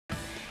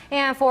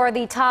And for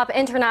the top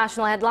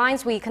international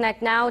headlines, we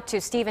connect now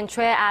to Steven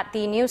Choi at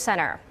the News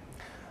Center.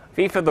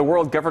 FIFA, the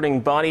world governing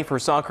body for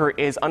soccer,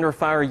 is under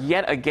fire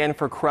yet again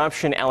for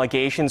corruption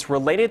allegations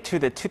related to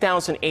the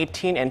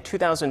 2018 and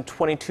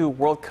 2022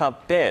 World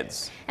Cup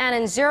bids. And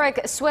in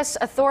Zurich, Swiss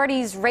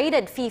authorities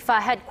raided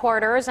FIFA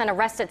headquarters and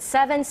arrested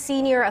 7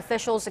 senior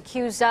officials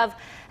accused of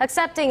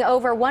accepting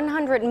over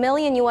 $100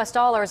 million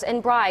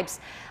in bribes.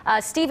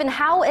 Stephen,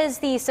 how is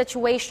the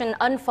situation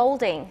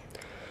unfolding?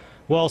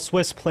 Well,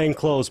 Swiss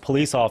plainclothes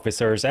police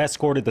officers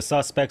escorted the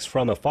suspects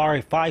from a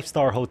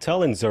five-star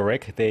hotel in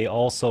Zurich. They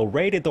also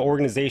raided the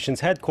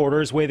organization's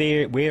headquarters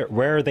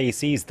where they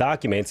seized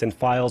documents and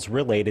files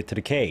related to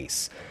the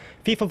case.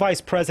 FIFA Vice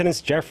Presidents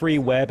Jeffrey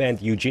Webb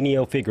and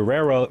Eugenio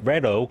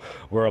Figueredo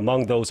were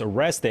among those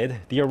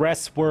arrested. The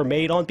arrests were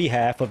made on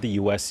behalf of the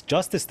U.S.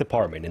 Justice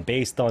Department and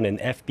based on an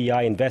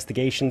FBI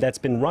investigation that's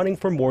been running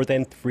for more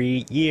than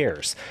 3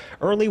 years.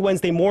 Early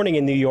Wednesday morning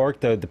in New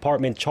York, the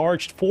department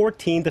charged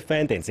 14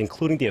 defendants,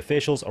 including the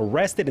officials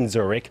arrested in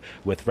Zurich,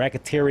 with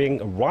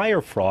racketeering,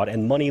 wire fraud,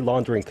 and money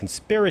laundering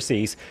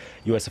conspiracies.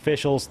 U.S.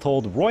 officials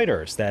told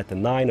Reuters that the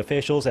 9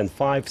 officials and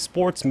 5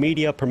 sports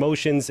media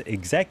promotions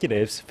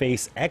executives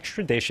face extradition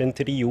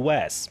to the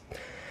U.S.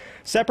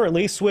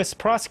 Separately, Swiss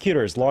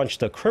prosecutors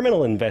launched a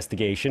criminal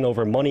investigation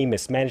over money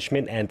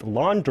mismanagement and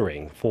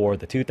laundering for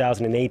the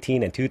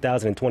 2018 and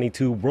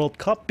 2022 World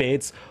Cup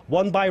bids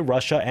won by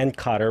Russia and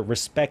Qatar,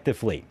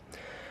 respectively.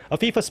 A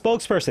FIFA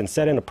spokesperson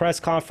said in a press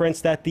conference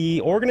that the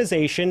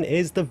organization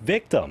is the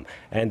victim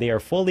and they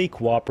are fully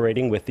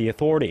cooperating with the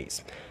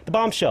authorities. The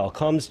bombshell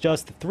comes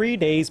just 3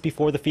 days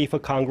before the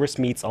FIFA Congress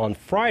meets on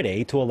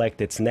Friday to elect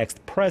its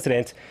next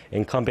president.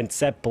 Incumbent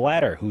Sepp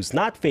Blatter, who's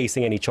not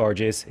facing any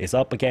charges, is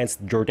up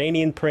against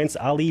Jordanian Prince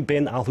Ali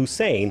bin Al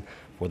Hussein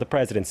for the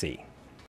presidency.